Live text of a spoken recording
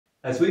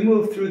As we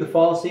move through the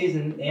fall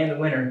season and the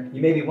winter,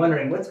 you may be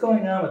wondering what's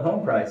going on with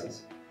home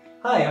prices.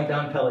 Hi, I'm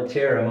Don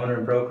Pelletier. I'm owner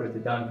and broker at the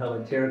Don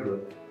Pelletier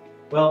Group.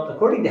 Well,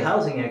 according to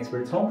housing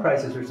experts, home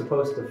prices are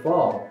supposed to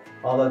fall,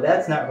 although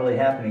that's not really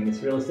happening.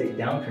 This real estate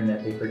downturn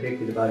that they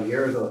predicted about a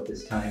year ago at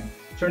this time,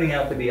 turning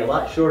out to be a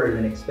lot shorter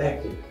than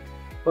expected.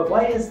 But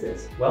why is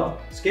this? Well,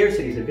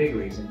 scarcity is a big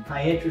reason.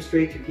 High interest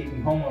rates are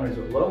keeping homeowners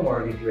with low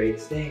mortgage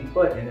rates staying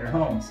put in their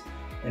homes,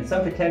 and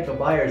some potential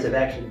buyers have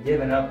actually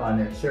given up on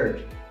their search,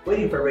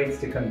 waiting for rates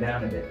to come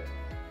down a bit.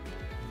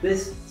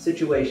 This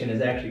situation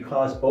has actually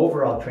caused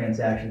overall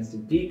transactions to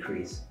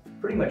decrease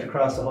pretty much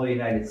across the whole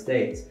United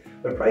States,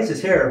 but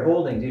prices here are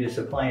holding due to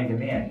supply and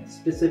demand,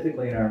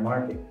 specifically in our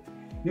market.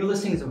 New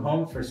listings of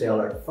homes for sale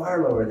are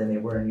far lower than they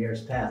were in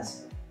years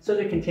past, so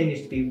there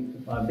continues to be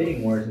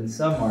bidding wars in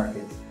some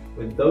markets,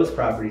 with those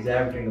properties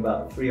averaging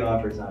about 3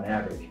 offers on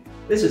average.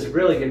 This is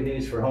really good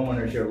news for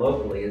homeowners here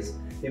locally, as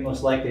they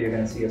most likely are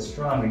going to see a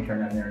strong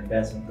return on their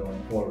investment going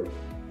forward.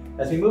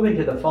 As we move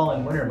into the fall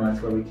and winter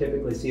months, where we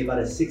typically see about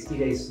a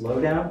 60-day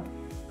slowdown,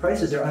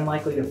 prices are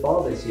unlikely to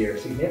fall this year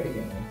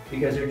significantly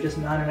because there are just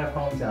not enough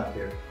homes out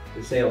there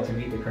for sale to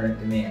meet the current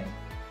demand.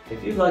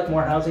 If you'd like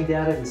more housing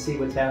data to see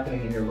what's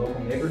happening in your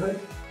local neighborhood,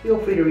 feel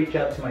free to reach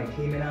out to my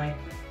team and I.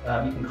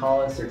 You can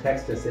call us or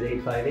text us at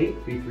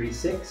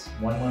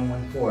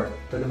 858-336-1114 for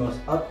the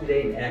most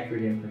up-to-date and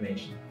accurate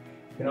information.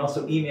 You can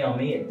also email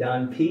me at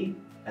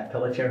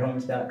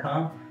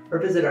donp@pelletierhomes.com or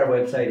visit our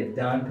website at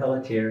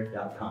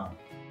donpelletier.com.